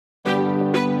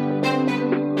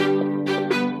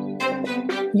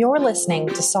You're listening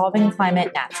to Solving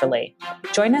Climate Naturally.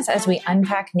 Join us as we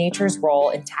unpack nature's role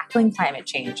in tackling climate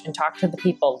change and talk to the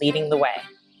people leading the way.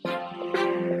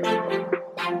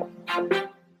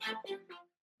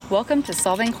 Welcome to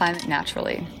Solving Climate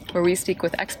Naturally, where we speak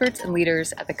with experts and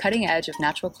leaders at the cutting edge of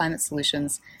natural climate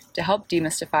solutions to help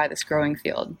demystify this growing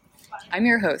field. I'm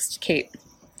your host, Kate.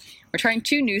 We're trying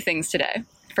two new things today.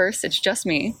 First, it's just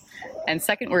me, and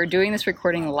second, we're doing this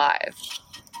recording live.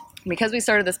 Because we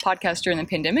started this podcast during the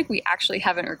pandemic, we actually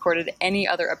haven't recorded any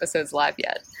other episodes live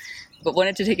yet, but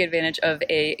wanted to take advantage of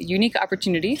a unique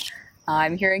opportunity.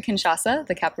 I'm here in Kinshasa,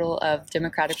 the capital of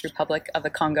Democratic Republic of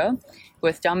the Congo,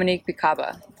 with Dominique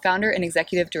Bikaba, founder and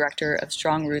executive director of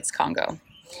Strong Roots Congo.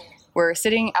 We're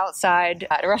sitting outside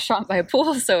at a restaurant by a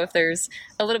pool, so if there's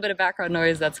a little bit of background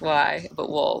noise, that's why, but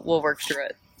we'll work through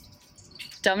it.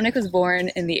 Dominique was born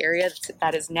in the area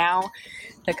that is now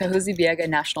the Kahuzi-Biega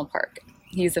National Park.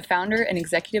 He is the founder and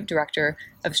executive director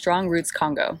of Strong Roots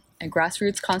Congo, a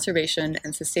grassroots conservation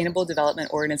and sustainable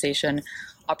development organization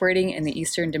operating in the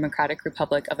Eastern Democratic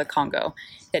Republic of the Congo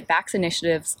that backs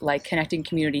initiatives like connecting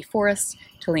community forests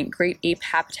to link great ape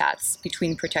habitats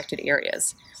between protected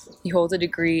areas. He holds a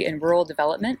degree in rural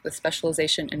development with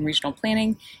specialization in regional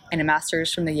planning and a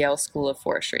master's from the Yale School of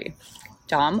Forestry.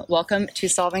 Dom, welcome to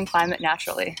Solving Climate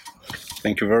Naturally.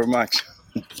 Thank you very much.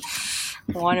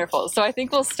 Wonderful. So I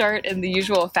think we'll start in the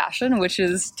usual fashion, which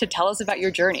is to tell us about your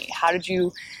journey. How did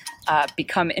you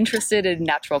become interested in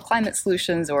natural climate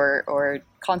solutions or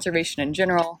conservation in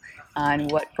general,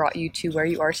 and what brought you to where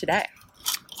you are today?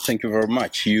 Thank you very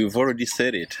much. You've already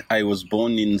said it. I was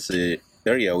born in the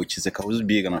area which is the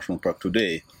Kahuzi-Biega National Park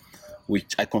today,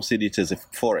 which I consider it as a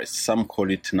forest. Some call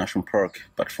it national park,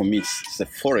 but for me it's a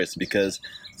forest because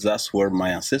that's where my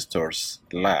ancestors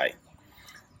lie,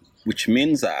 which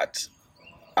means that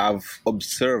I've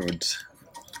observed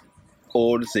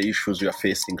all the issues we are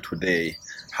facing today,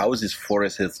 how this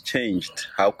forest has changed,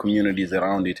 how communities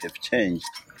around it have changed.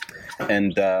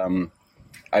 And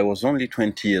I was only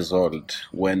 20 years old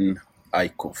when I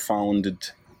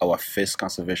co-founded our first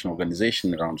conservation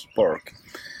organization around the park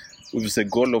with the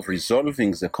goal of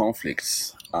resolving the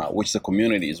conflicts which the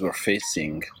communities were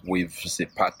facing with the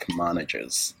park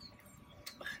managers.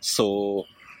 So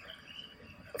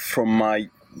from my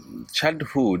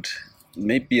childhood,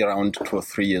 maybe around 2 or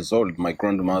 3 years old, my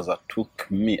grandmother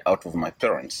took me out of my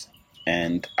parents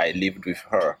and I lived with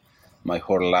her my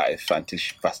whole life until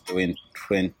she passed away in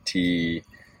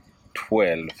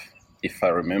 2012, if I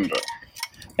remember.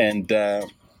 And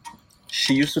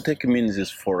she used to take me in this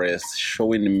forest,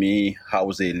 showing me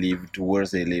how they lived, where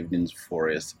they lived in the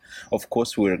forest. Of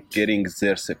course, we were getting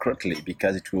there secretly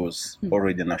because it was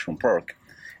already a national park,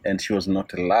 and she was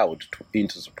not allowed to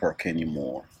enter the park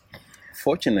anymore.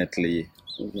 Fortunately,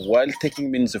 while taking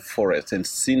me in the forest and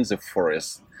seeing the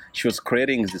forest, she was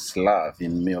creating this love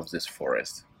in me of this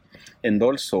forest. And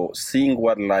also seeing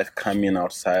wildlife coming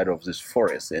outside of this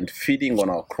forest and feeding on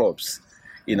our crops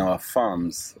in our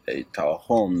farms, at our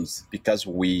homes, because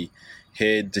we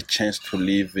had the chance to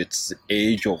live at the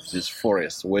edge of this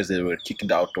forest, where they were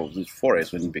kicked out of this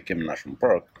forest when it became a national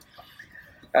park.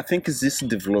 I think this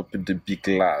developed a big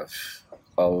love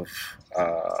of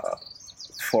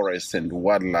forest and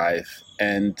wildlife,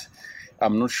 and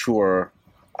I'm not sure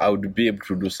I would be able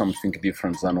to do something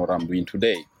different than what I'm doing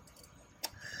today.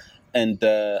 And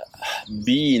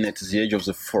being at the edge of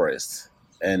the forest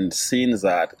and seeing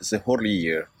that the whole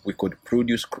year we could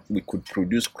produce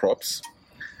crops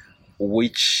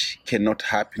which cannot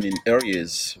happen in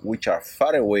areas which are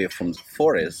far away from the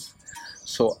forest.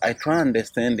 So I try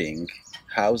understanding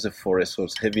how the forest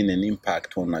was having an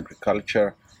impact on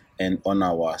agriculture and on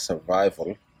our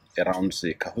survival around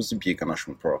the Kahuzi-Biega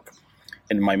National Park.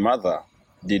 And my mother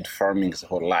did farming the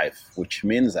whole life, which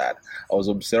means that I was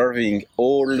observing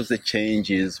all the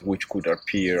changes which could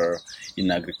appear in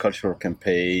agricultural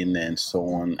campaign and so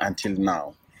on until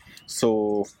now.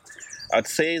 So I'd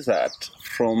say that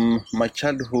from my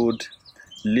childhood,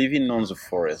 living on the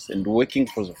forest and working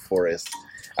for the forest,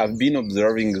 I've been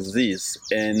observing this,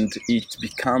 and it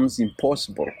becomes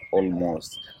impossible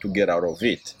almost to get out of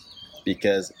it,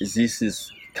 because this is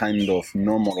kind of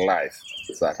normal life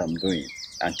that I'm doing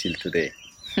until today.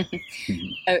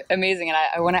 Amazing. And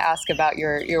I want to ask about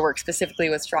your work specifically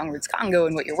with Strong Roots Congo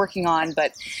and what you're working on,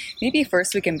 but maybe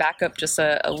first we can back up just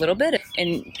a little bit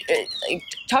and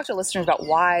talk to listeners about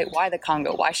why the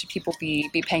Congo. Why should people be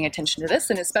paying attention to this?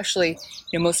 And especially,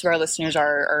 most of our listeners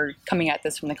are coming at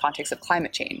this from the context of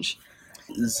climate change.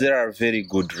 There are very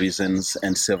good reasons,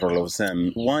 and several of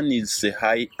them. One is the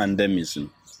high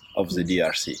endemism of the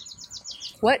DRC.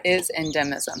 What is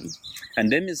endemism?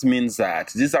 Endemism means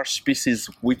that these are species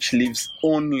which lives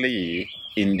only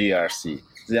in DRC.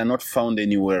 They are not found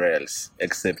anywhere else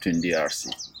except in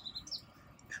DRC.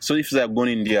 So if they are gone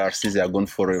in DRC, they are gone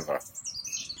forever.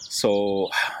 So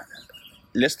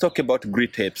let's talk about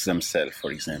great apes themselves,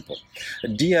 for example.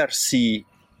 DRC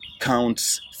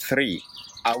counts 3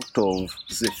 out of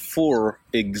the 4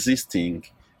 existing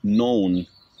known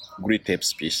great ape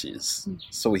species.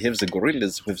 So we have the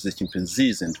gorillas, we have the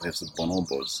chimpanzees, and we have the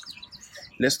bonobos.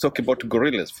 Let's talk about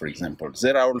gorillas, for example.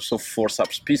 There are also 4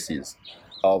 subspecies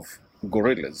of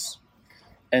gorillas.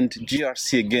 And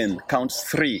DRC again counts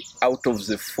 3 out of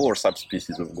the 4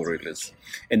 subspecies of gorillas.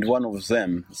 And one of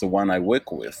them, the one I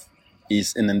work with,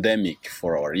 is an endemic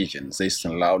for our region, the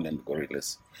eastern lowland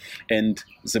gorillas. And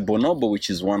the bonobo, which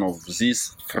is one of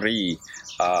these 3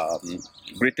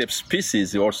 great ape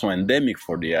species, is also endemic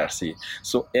for DRC.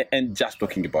 So, and just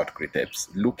talking about great apes,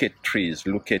 look at trees,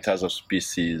 look at other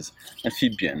species,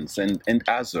 amphibians and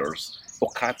others,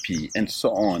 okapi, and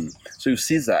so on. So you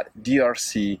see that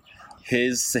DRC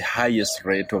has the highest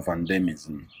rate of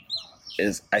endemism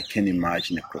as I can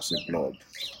imagine across the globe.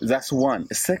 That's one.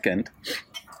 Second,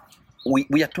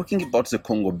 we are talking about the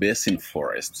Congo Basin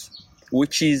forests,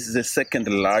 which is the second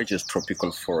largest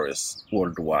tropical forest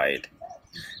worldwide.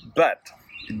 But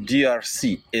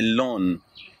DRC alone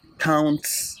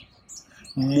counts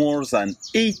more than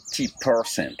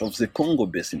 80% of the Congo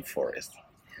Basin forest.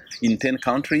 In 10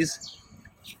 countries,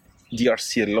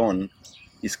 DRC alone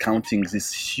is counting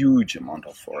this huge amount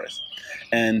of forest.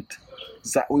 And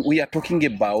that we are talking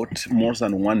about more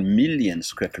than 1 million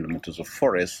square kilometers of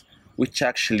forest, which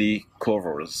actually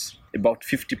covers about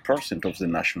 50% of the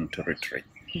national territory.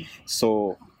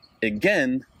 So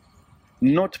again,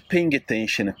 not paying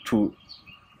attention to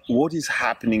what is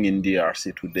happening in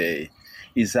DRC today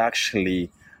is actually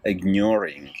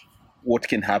ignoring what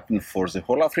can happen for the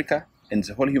whole Africa and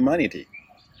the whole humanity.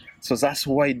 So that's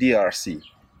why DRC,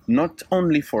 not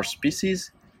only for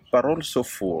species, but also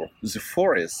for the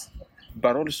forests,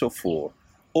 but also for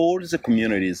all the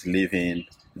communities living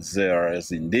there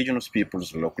as indigenous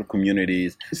peoples, local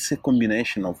communities. It's a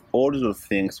combination of all those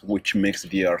things which makes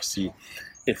DRC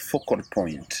a focal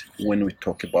point when we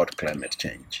talk about climate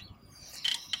change.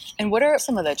 And what are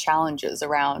some of the challenges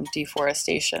around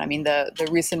deforestation? I mean, the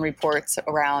recent reports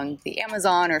around the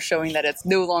Amazon are showing that it's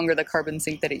no longer the carbon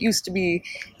sink that it used to be.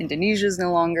 Indonesia is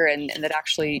no longer, and that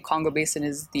actually Congo Basin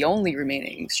is the only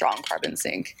remaining strong carbon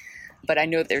sink. But I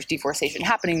know there's deforestation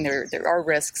happening. There are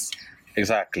risks.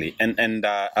 Exactly. And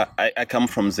I come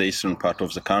from the eastern part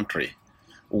of the country,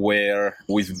 where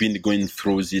we've been going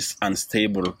through this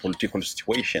unstable political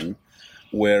situation,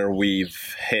 where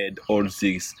we've had all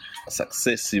these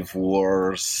successive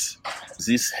wars.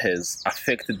 This has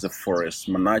affected the forest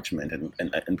management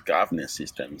and governance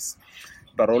systems.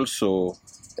 But also,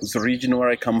 the region where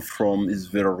I come from is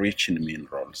very rich in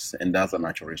minerals and other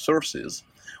natural resources,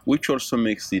 which also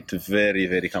makes it very,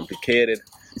 very complicated.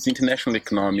 It's international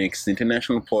economics,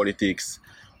 international politics,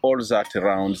 all that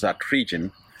around that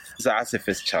region. That's the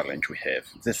first challenge we have.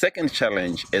 The second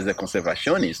challenge as a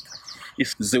conservationist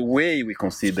is the way we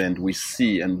consider and we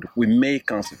see and we make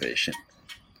conservation.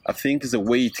 I think the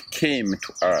way it came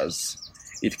to us,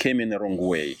 it came in the wrong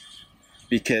way,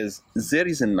 because there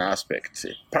is an aspect,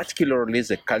 particularly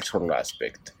the cultural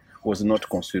aspect, was not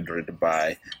considered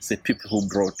by the people who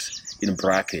brought, in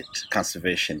bracket,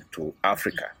 conservation to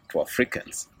Africa, to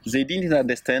Africans. They didn't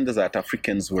understand that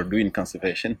Africans were doing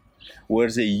conservation, where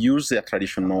they use their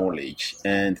traditional knowledge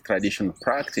and traditional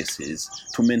practices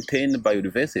to maintain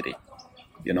biodiversity,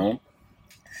 you know.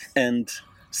 And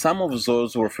some of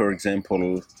those were, for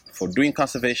example, for doing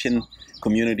conservation,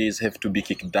 communities have to be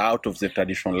kicked out of their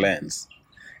traditional lands.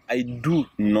 I do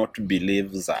not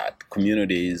believe that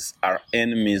communities are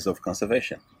enemies of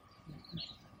conservation.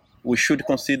 We should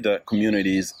consider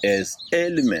communities as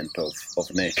element of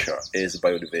nature, as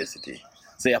biodiversity.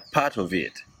 They are part of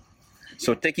it.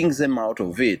 So taking them out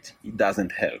of it, it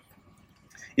doesn't help.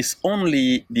 It's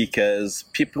only because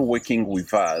people working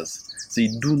with us, they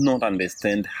do not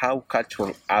understand how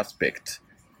cultural aspect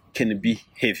can be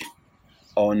heavy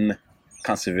on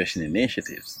conservation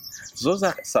initiatives. Those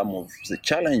are some of the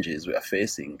challenges we are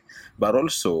facing, but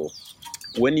also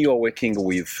when you are working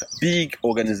with big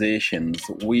organizations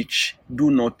which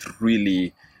do not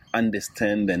really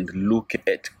understand and look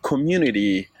at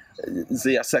community,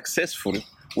 they are successful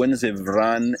when they've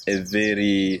run a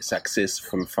very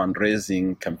successful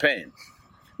fundraising campaign.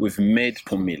 We've made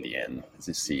 2 million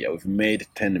this year, we've made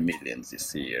 10 million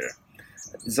this year.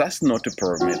 That's not a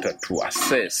parameter to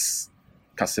assess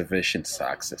conservation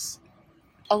success.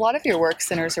 A lot of your work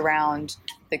centers around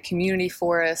the community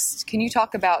forest. Can you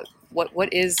talk about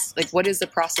what is the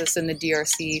process in the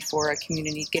DRC for a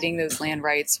community getting those land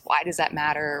rights? Why does that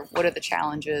matter? What are the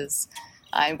challenges?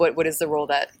 And what is the role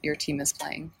that your team is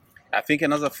playing? I think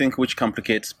another thing which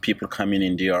complicates people coming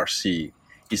in DRC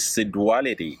is the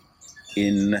duality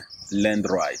in land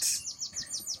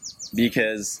rights.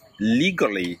 Because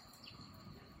legally,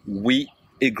 we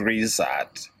agree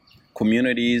that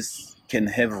communities can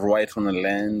have right on the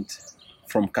land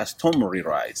from customary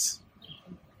rights.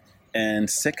 And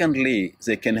secondly,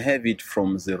 they can have it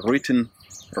from the written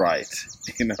right.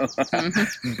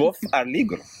 Mm-hmm. Both are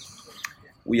legal.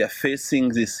 We are facing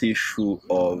this issue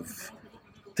of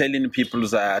telling people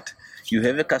that you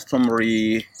have a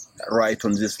customary right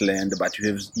on this land, but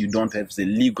you don't have the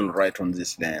legal right on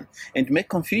this land, and make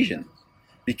confusion,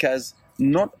 because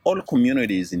not all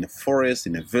communities in the forest,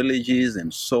 in the villages,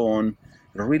 and so on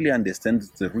really understand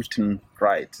the written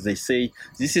right. They say,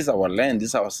 this is our land, this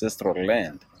is our ancestral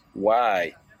land.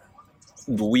 Why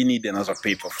do we need another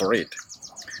paper for it?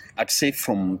 I'd say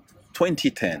from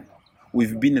 2010,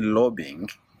 we've been lobbying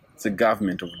the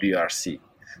government of DRC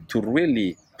to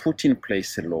really put in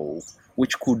place a law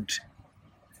which could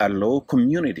allow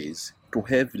communities to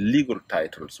have legal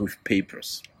titles with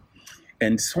papers.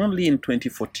 And it's only in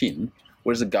 2014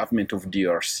 where the government of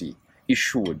DRC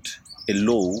issued a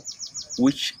law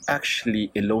which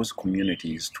actually allows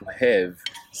communities to have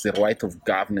the right of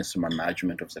governance and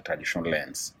management of the traditional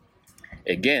lands.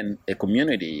 Again, a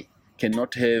community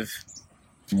cannot have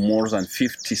more than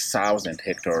 50,000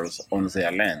 hectares on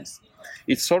their lands.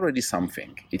 It's already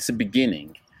something. It's a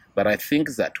beginning. But I think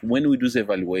that when we do the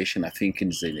evaluation, I think in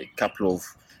the couple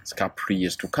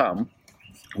years to come,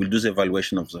 we'll do the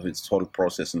evaluation of this whole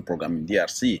process and program in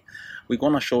DRC. We're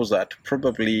going to show that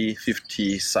probably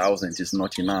 50,000 is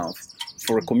not enough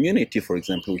for a community, for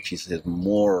example, which has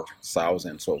more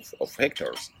thousands of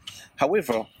hectares.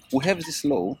 However, we have this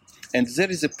law, and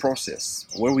there is a process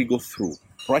where we go through.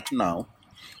 Right now,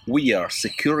 we are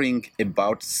securing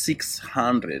about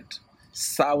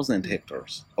 600,000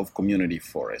 hectares of community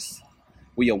forests.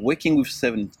 We are working with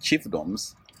 7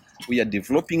 chiefdoms. We are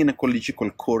developing an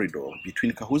ecological corridor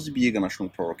between Kahuzi-Biega National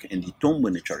Park and Itombo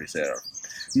Nature Reserve,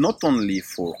 not only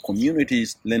for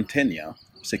communities' land tenure,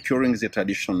 securing the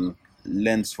traditional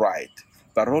lands right,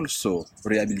 but also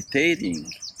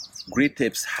rehabilitating great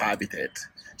apes habitat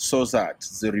so that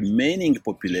the remaining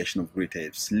population of great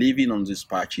apes living on these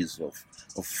patches of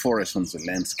forest on the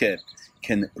landscape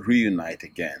can reunite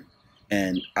again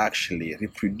and actually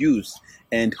reproduce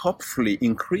and hopefully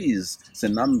increase the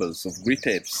numbers of great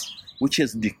apes, which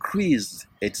has decreased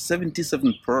at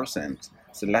 77%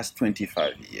 the last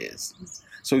 25 years.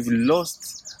 So we've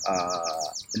lost a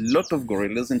lot of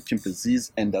gorillas and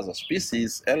chimpanzees and other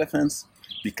species, elephants,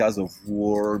 because of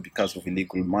war, because of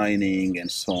illegal mining, and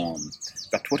so on.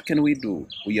 But what can we do?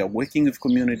 We are working with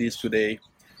communities today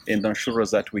and ensure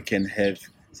that we can have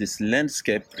this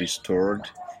landscape restored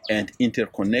and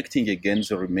interconnecting again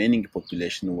the remaining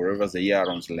population wherever they are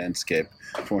on the landscape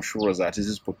to ensure that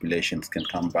these populations can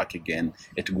come back again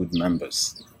at good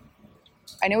numbers.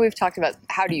 I know we've talked about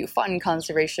how do you fund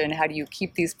conservation, how do you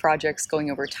keep these projects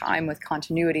going over time with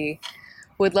continuity.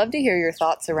 Would love to hear your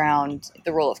thoughts around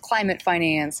the role of climate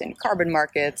finance and carbon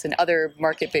markets and other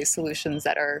market-based solutions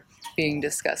that are being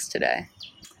discussed today.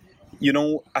 You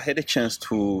know, I had a chance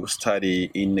to study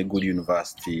in a good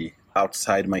university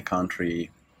outside my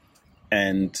country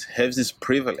and have this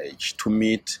privilege to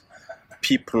meet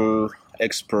people,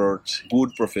 experts,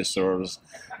 good professors,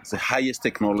 the highest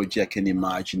technology I can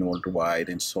imagine worldwide,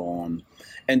 and so on.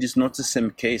 And it's not the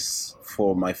same case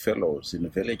for my fellows in the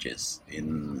villages,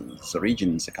 in the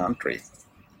regions, the country.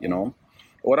 You know,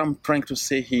 what I'm trying to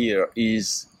say here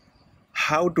is,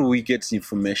 how do we get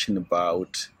information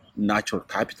about natural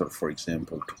capital, for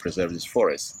example, to preserve these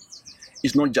forests?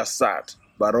 It's not just that,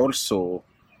 but also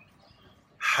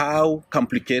how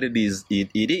complicated it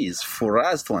is for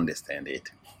us to understand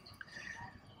it.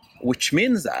 Which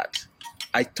means that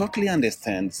I totally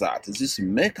understand that this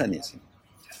mechanism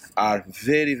are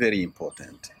very, very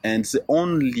important, and the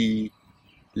only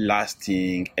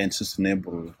lasting and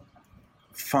sustainable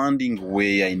funding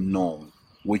way I know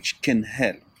which can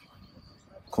help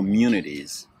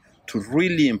communities to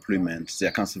really implement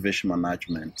their conservation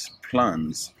management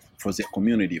plans for their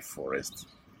community forests.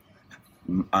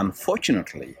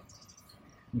 Unfortunately,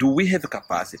 do we have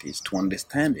capacities to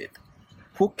understand it?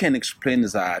 Who can explain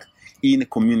that in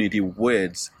community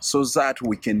words so that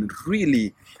we can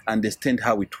really understand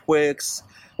how it works,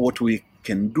 what we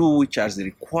can do, which are the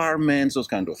requirements, those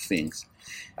kind of things?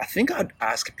 I think I'd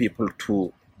ask people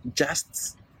to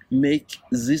just make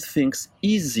these things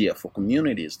easier for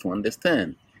communities to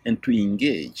understand and to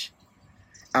engage.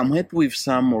 I'm happy with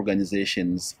some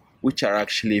organizations which are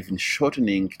actually even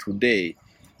shortening today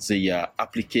the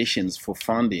applications for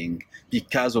funding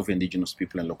because of indigenous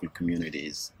people and local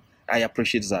communities. I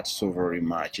appreciate that so very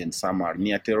much. And some are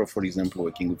near terror, for example,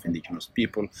 working with indigenous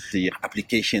people. The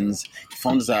applications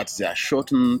found that they are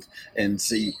shortened and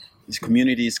the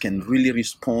communities can really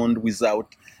respond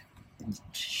without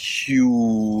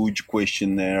huge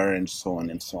questionnaire and so on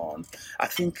and so on. I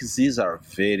think these are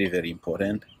very, very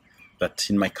important. But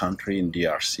in my country, in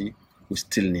DRC, we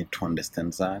still need to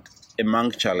understand that.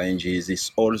 Among challenges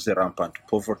is all the rampant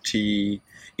poverty,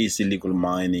 is illegal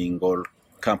mining, or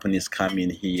companies coming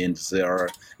here and they're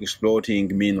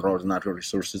exploiting minerals, natural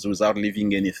resources without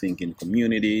leaving anything in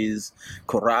communities,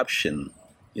 corruption,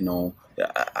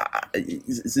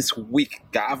 this weak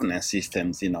governance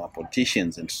systems in our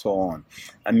politicians and so on.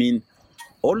 I mean,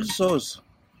 all those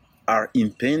are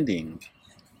impeding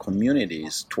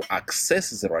communities to access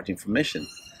the right information,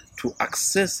 to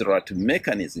access the right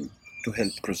mechanism to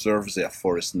help preserve their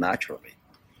forests naturally.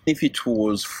 If it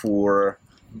was for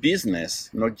business,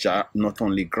 not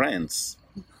only grants,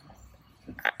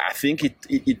 I think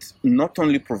it not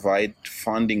only provide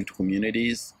funding to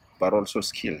communities, but also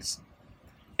skills,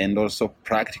 and also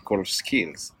practical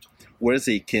skills, where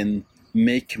they can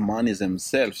make money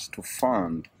themselves to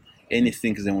fund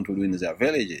anything they want to do in their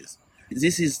villages.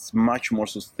 This is much more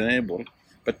sustainable,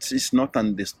 but it's not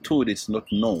understood, it's not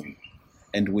known.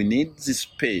 And we need this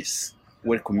space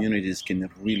where communities can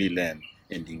really learn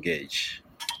and engage.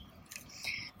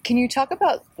 Can you talk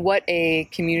about what a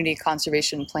community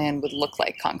conservation plan would look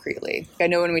like concretely? I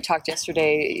know when we talked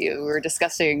yesterday, we were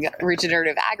discussing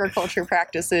regenerative agriculture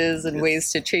practices and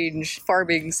ways to change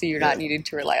farming so you're not needing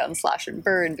to rely on slash and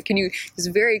burn. But can you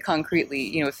just very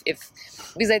concretely,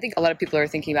 because I think a lot of people are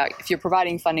thinking about if you're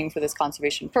providing funding for this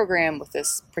conservation program with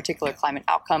this particular climate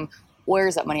outcome, where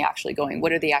is that money actually going?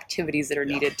 What are the activities that are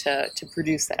needed to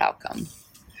produce that outcome?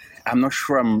 I'm not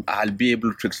sure I'll be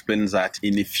able to explain that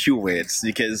in a few words,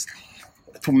 because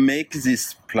to make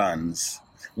these plans,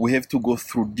 we have to go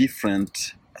through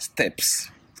different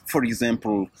steps. For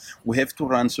example, we have to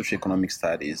run socioeconomic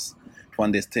studies to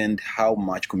understand how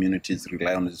much communities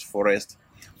rely on this forest,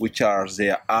 which are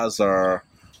their other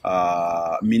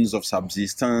means of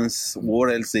subsistence,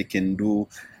 what else they can do,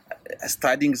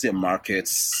 studying their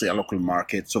markets, their local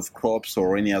markets of crops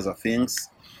or any other things.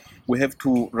 We have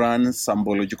to run some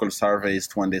biological surveys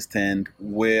to understand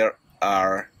where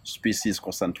are species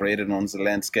concentrated on the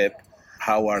landscape,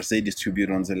 how are they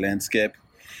distributed on the landscape.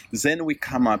 Then we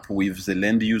come up with the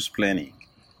land use planning.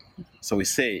 So we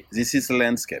say, this is the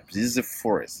landscape, this is the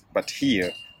forest, but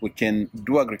here we can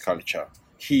do agriculture.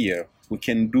 Here we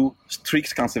can do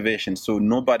strict conservation, so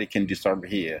nobody can disturb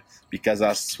here, because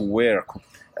that's where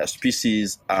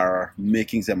species are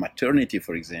making their maternity,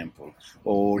 for example,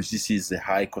 or this is a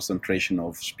high concentration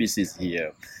of species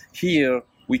here. Here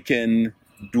we can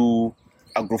do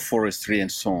agroforestry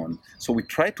and so on. So we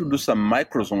try to do some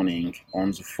microzoning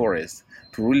on the forest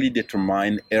to really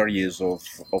determine areas of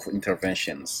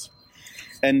interventions.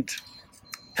 And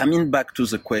coming back to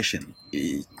the question,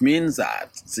 it means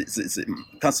that the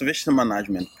conservation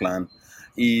management plan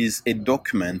is a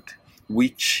document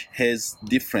which has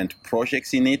different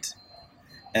projects in it,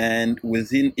 and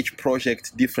within each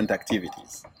project, different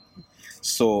activities.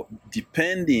 So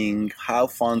depending how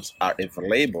funds are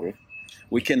available,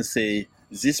 we can say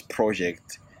this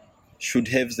project should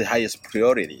have the highest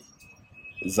priority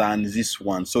than this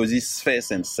one. So this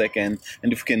first and second,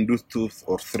 and if we can do 2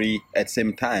 or 3 at the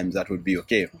same time, that would be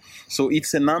okay. So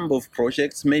it's a number of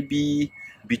projects, maybe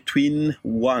between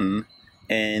 1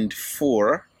 and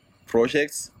 4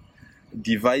 projects,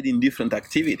 dividing different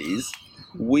activities,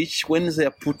 which when they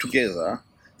are put together,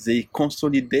 they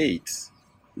consolidate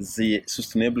the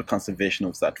sustainable conservation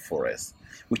of that forest,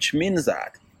 which means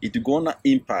that it's going to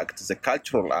impact the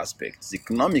cultural aspect, the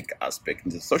economic aspect,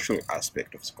 and the social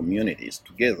aspect of the communities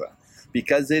together,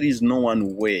 because there is no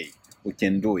one way we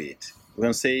can do it. We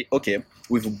can say, okay,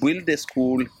 we've built a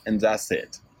school and that's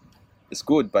it. It's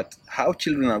good, but how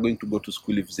children are going to go to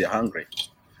school if they're hungry,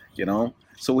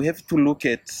 So we have to look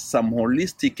at some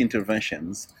holistic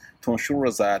interventions to ensure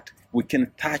that we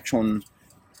can touch on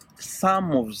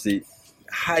some of the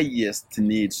highest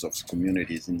needs of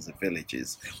communities in the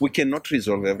villages. We cannot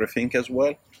resolve everything as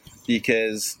well,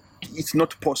 because it's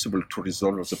not possible to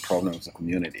resolve the problems of the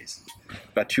communities.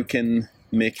 But you can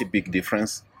make a big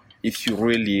difference if you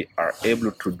really are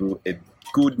able to do a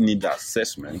good need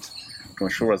assessment to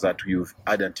ensure that you've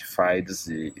identified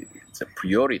the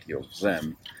priority of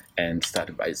them and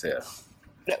start by there.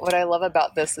 What I love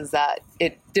about this is that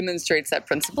it demonstrates that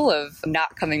principle of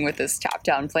not coming with this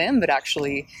top-down plan, but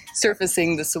actually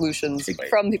surfacing the solutions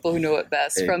from people who know it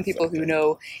best, from people who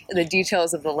know the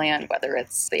details of the land, whether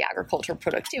it's the agricultural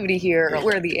productivity here or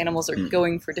where the animals are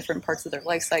going for different parts of their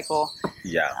life cycle.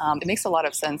 Yeah. It makes a lot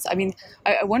of sense. I mean,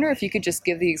 I wonder if you could just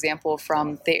give the example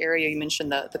from the area you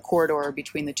mentioned, the corridor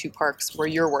between the two parks where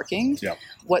you're working,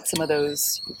 what some of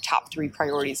those top 3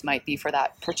 priorities might be for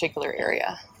that particular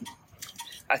area.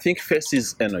 I think first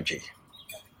is energy.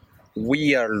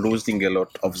 We are losing a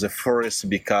lot of the forest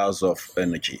because of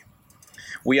energy.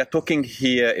 We are talking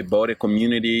here about a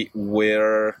community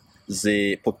where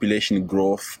the population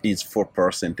growth is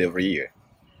 4% every year,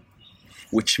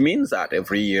 which means that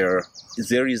every year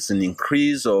there is an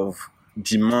increase of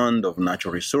demand of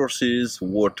natural resources,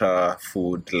 water,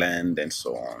 food, land, and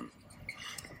so on.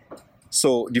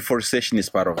 So deforestation is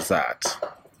part of that.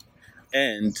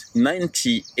 And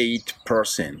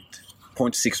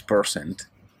 98.6%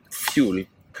 fuel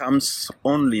comes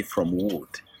only from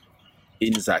wood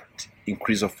in that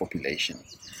increase of population.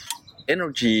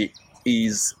 Energy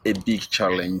is a big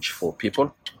challenge for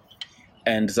people,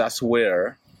 and that's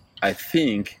where I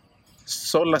think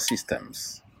solar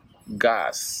systems,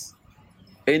 gas,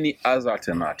 any other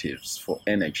alternatives for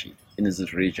energy in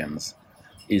these regions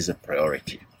is a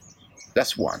priority.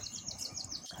 That's one.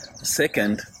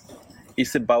 Second,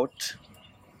 it's about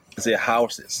their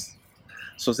houses.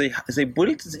 So they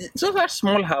build, those are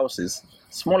small houses,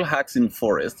 small huts in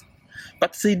forest,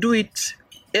 but they do it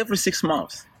every 6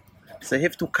 months. They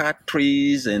have to cut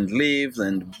trees and leaves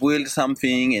and build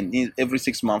something, and every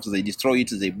 6 months they destroy it,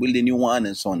 they build a new one,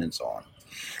 and so on and so on.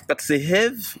 But they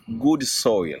have good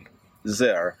soil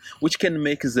there, which can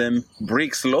make them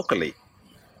bricks locally.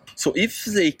 So if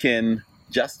they can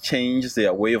just change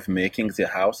their way of making their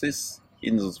houses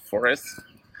in those forests,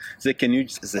 they can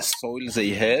use the soil they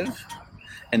have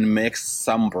and make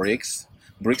some bricks.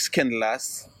 Bricks can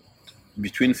last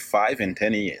between 5 and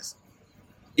 10 years,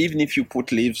 even if you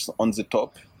put leaves on the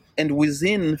top. And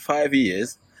within 5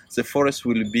 years, the forest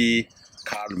will be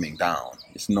calming down.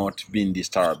 It's not being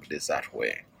disturbed that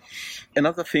way.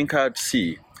 Another thing I'd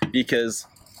see, because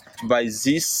by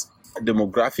this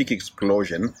demographic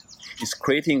explosion, is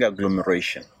creating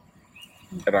agglomeration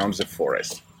around the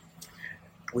forest.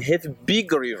 We have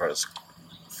big rivers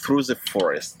through the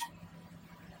forest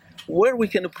where we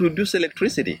can produce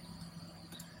electricity.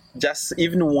 Just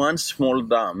even one small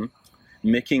dam,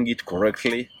 making it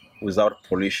correctly without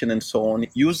pollution and so on,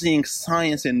 using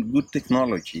science and good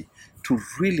technology to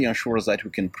really ensure that we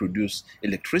can produce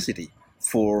electricity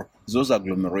for those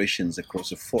agglomerations across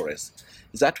the forest.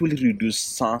 That will reduce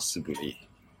sensibly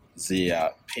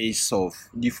the pace of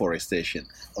deforestation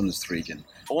on this region.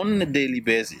 On a daily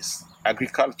basis,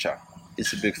 agriculture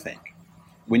is a big thing.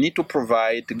 We need to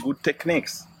provide good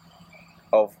techniques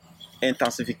of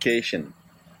intensification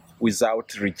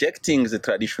without rejecting the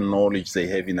traditional knowledge they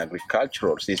have in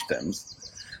agricultural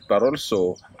systems, but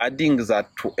also adding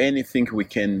that to anything we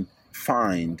can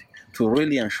find to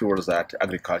really ensure that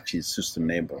agriculture is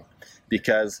sustainable.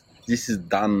 Because this is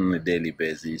done on a daily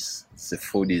basis, the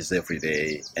food is every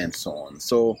day, and so on.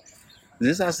 So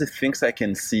these are the things I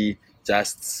can see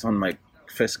just on my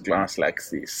first glance like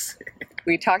this.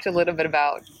 We talked a little bit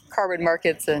about carbon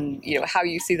markets and how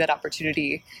you see that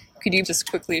opportunity. Could you just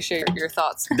quickly share your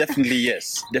thoughts? Definitely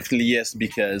yes,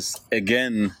 because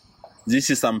again, this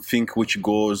is something which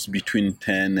goes between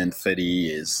 10 and 30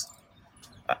 years.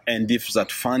 And if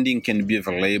that funding can be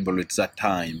available at that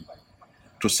time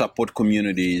to support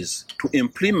communities, to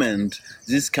implement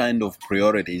this kind of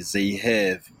priorities they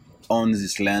have on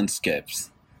these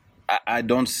landscapes, I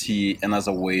don't see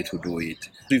another way to do it.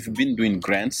 We've been doing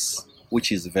grants,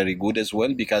 which is very good as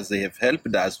well, because they have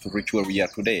helped us to reach where we are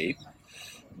today.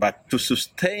 But to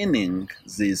sustaining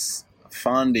this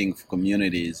funding for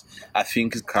communities, I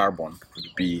think carbon could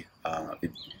be a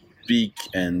big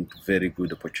and very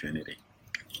good opportunity.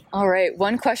 All right.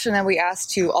 One question that we ask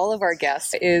to all of our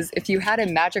guests is, if you had a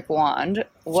magic wand,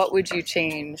 what would you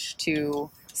change to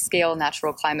scale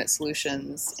natural climate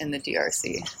solutions in the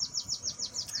DRC?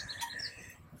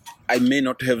 I may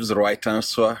not have the right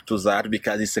answer to that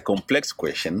because it's a complex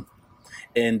question,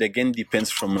 and again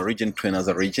depends from a region to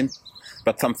another region.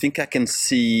 But something I can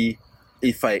see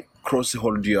if I cross the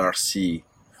whole DRC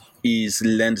is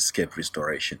landscape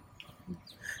restoration.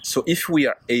 So if we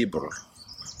are able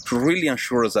to really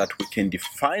ensure that we can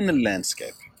define a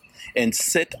landscape and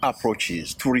set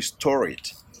approaches to restore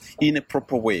it in a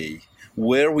proper way,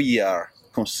 where we are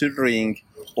considering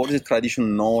all the traditional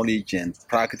knowledge and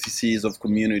practices of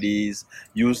communities,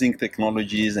 using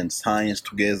technologies and science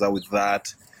together with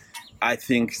that, I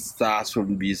think that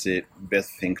would be the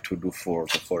best thing to do for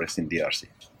the forest in DRC.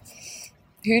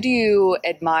 Who do you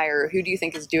admire? Who do you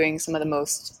think is doing some of the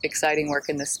most exciting work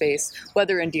in this space,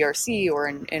 whether in DRC or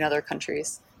in other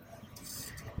countries?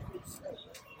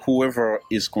 Whoever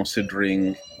is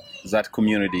considering that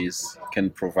communities can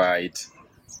provide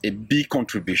a big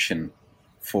contribution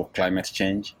for climate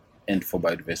change and for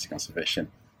biodiversity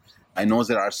conservation. I know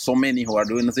there are so many who are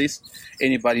doing this.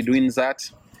 Anybody doing that?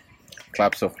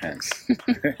 Claps of hands.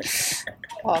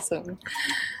 Awesome.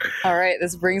 All right,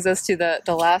 this brings us to the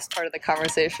last part of the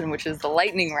conversation, which is the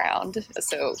lightning round.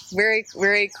 So very,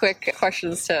 very quick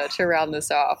questions to round this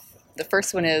off. The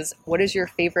first one is, what is your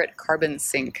favorite carbon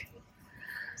sink?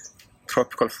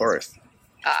 Tropical forest.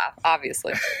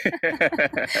 Obviously.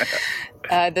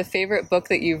 The favorite book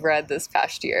that you've read this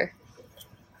past year?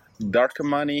 Dark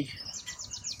Money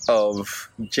of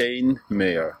Jane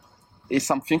Mayer. It's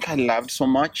something I loved so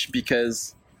much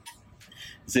because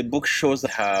the book shows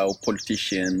how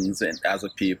politicians and other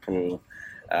people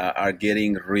are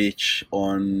getting rich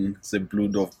on the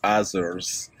blood of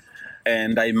others.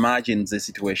 And I imagine the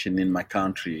situation in my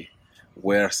country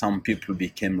where some people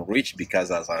became rich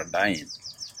because others are dying.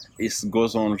 It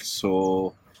goes on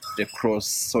so across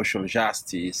social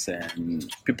justice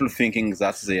and people thinking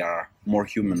that they are more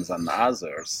humans than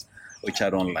others, which I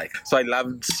don't like. So I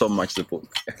loved so much the book.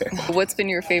 What's been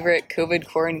your favorite COVID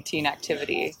quarantine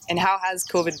activity? And how has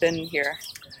COVID been here?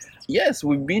 Yes,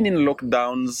 we've been in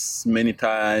lockdowns many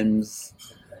times.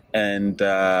 And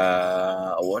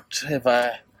what have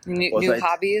I... New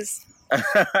hobbies?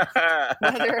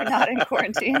 Whether or not in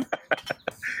quarantine?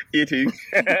 Eating.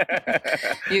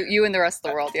 You and the rest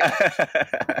of the world,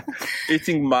 yeah.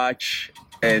 Eating much.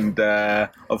 And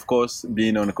of course,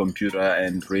 being on a computer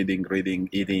and reading,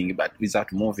 eating, but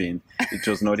without moving, it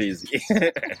was not easy.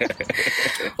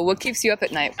 What keeps you up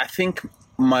at night? I think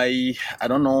I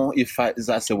don't know if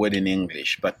that's a word in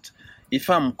English, but if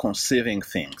I'm conceiving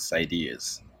things,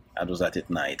 ideas, I do that at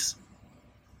night.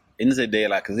 In the day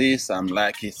like this, I'm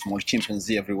like a small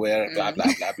chimpanzee everywhere, blah, blah,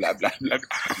 blah, blah, blah, blah.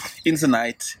 In the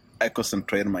night, I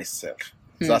concentrate myself.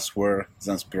 That's where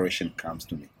the inspiration comes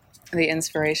to me. The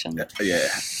inspiration. Yeah.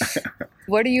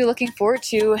 What are you looking forward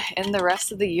to in the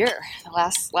rest of the year, the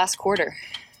last quarter?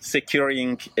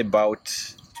 Securing about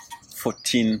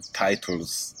 14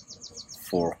 titles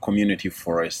for community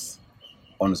forests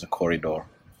on the corridor.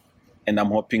 And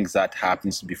I'm hoping that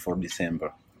happens before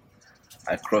December.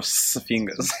 I cross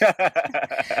fingers.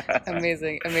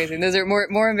 Amazing. Those are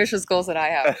more ambitious goals than I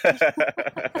have.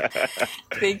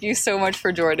 Thank you so much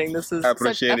for joining. This is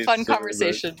such a fun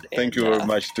conversation. Thank you very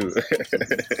much too.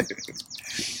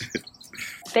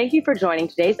 Thank you for joining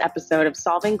today's episode of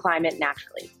Solving Climate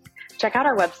Naturally. Check out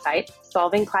our website,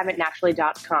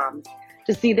 solvingclimatenaturally.com,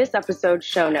 to see this episode's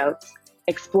show notes,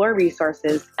 explore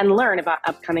resources, and learn about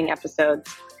upcoming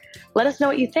episodes. Let us know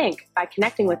what you think by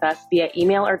connecting with us via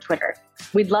email or Twitter.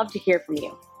 We'd love to hear from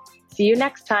you. See you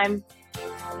next time.